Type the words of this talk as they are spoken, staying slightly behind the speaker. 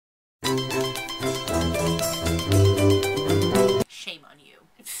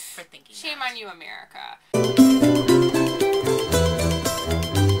on you, America.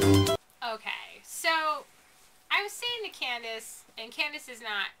 Okay, so I was saying to Candace, and Candace is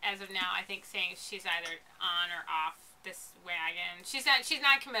not, as of now, I think, saying she's either on or off this wagon. She's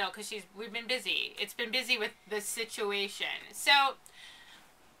not committal because we've been busy. It's been busy with the situation. So,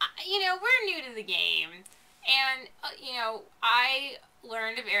 you know, we're new to the game, and you know, I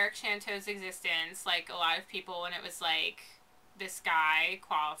learned of Eric Shanteau's existence, like a lot of people, when it was like this guy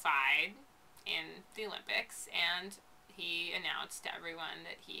qualified in the Olympics, and he announced to everyone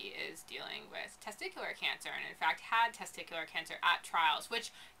that he is dealing with testicular cancer, and in fact had testicular cancer at trials,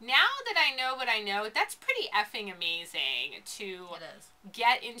 which now that I know what I know, that's pretty effing amazing to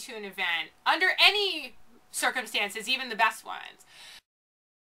get into an event under any circumstances, even the best ones.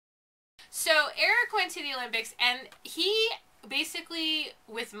 So Eric went to the Olympics, and he basically,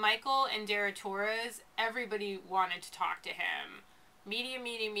 with Michael and Dara Torres, everybody wanted to talk to him. Media.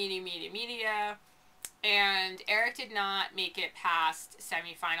 And Eric did not make it past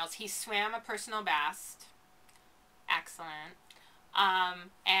semifinals. He swam a personal best. Excellent.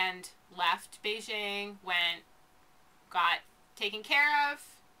 And left Beijing, got taken care of.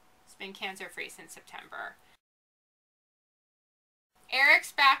 He's been cancer-free since September.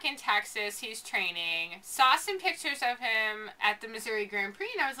 Eric's back in Texas. He's training. Saw some pictures of him at the Missouri Grand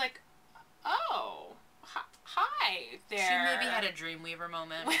Prix, and I was like, oh, hi there. She maybe had a Dreamweaver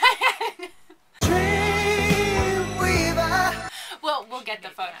moment. Well, we'll get the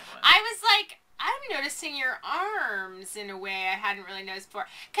photo. I was like, I'm noticing your arms in a way I hadn't really noticed before.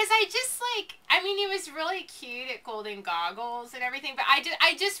 Because I just like, I mean, he was really cute at Golden Goggles and everything, but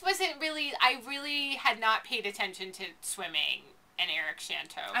I just wasn't really, I really had not paid attention to swimming and Eric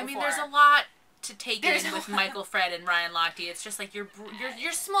Shanteau before. I mean, there's a lot to take in with Michael Fred and Ryan Lochte. It's just like your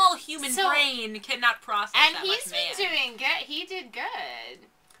small human brain cannot process that much, man. And he's been doing good. He did good.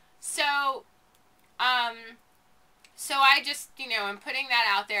 So, so I just, you know, I'm putting that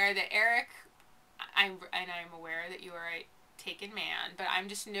out there that Eric, I'm aware that you are a taken man, but I'm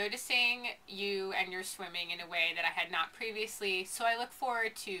just noticing you and your swimming in a way that I had not previously, so I look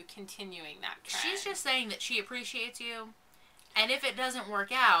forward to continuing that trend. She's just saying that she appreciates you, and if it doesn't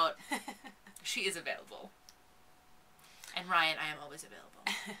work out, she is available. And Ryan, I am always available.